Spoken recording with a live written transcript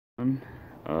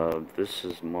This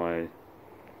is my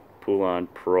Poulan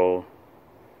Pro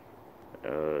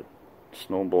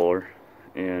snowblower,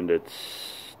 and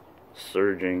it's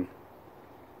surging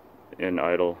in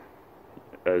idle,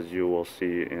 as you will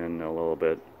see in a little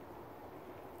bit.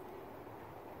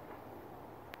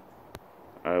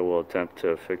 I will attempt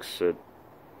to fix it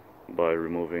by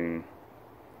removing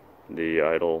the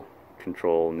idle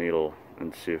control needle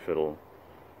and see if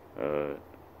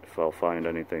I'll find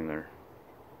anything there.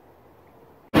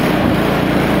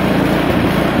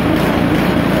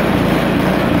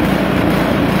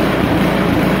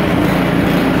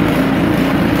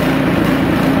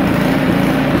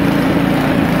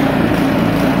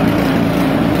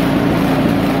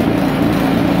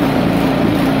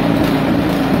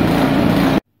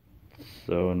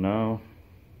 So now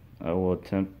I will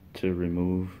attempt to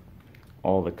remove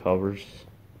all the covers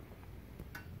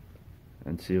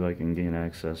and see if I can gain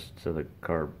access to the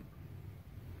carb.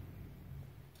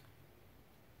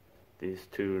 These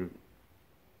two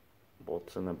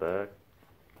bolts in the back,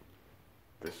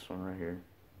 this one right here,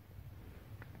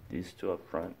 these two up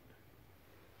front,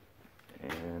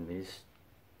 and these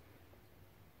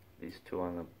two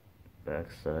on the back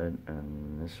side,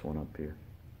 and this one up here.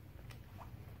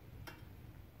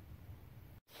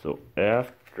 So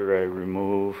after I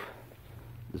remove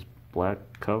this black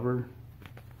cover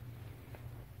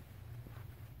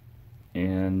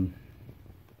and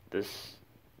this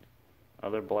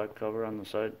other black cover on the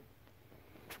side,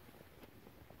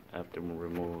 I have to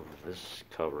remove this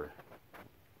cover.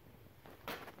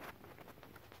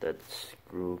 That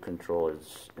screw control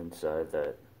is inside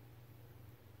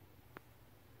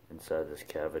this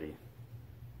cavity.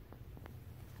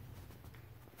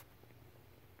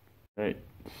 Right,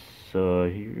 so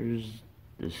here's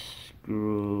the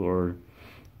screw or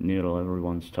needle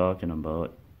everyone's talking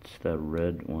about. It's that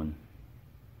red one.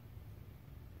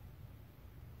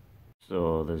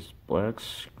 So this black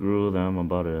screw that I'm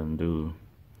about to undo,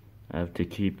 I have to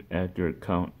keep accurate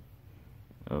count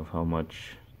of how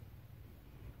much,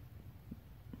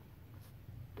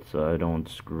 so I don't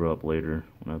screw up later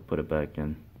when I put it back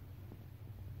in.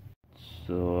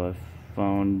 So I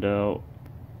found out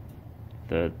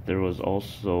that there was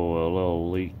also a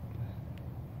little leak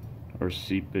or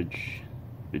seepage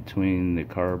between the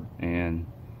carb and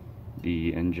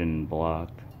the engine block.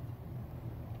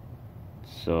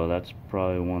 So that's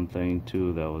probably one thing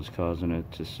too that was causing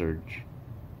it to surge.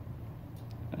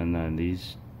 And then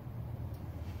these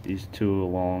two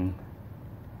long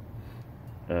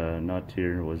nut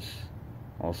here was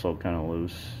also kind of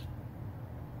loose,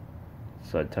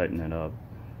 so I tightened it up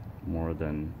more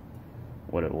than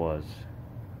what it was,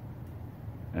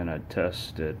 and I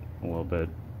tested it a little bit.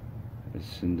 It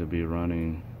seemed to be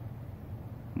running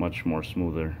much more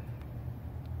smoother.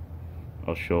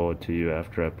 I'll show it to you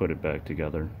after I put it back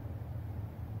together.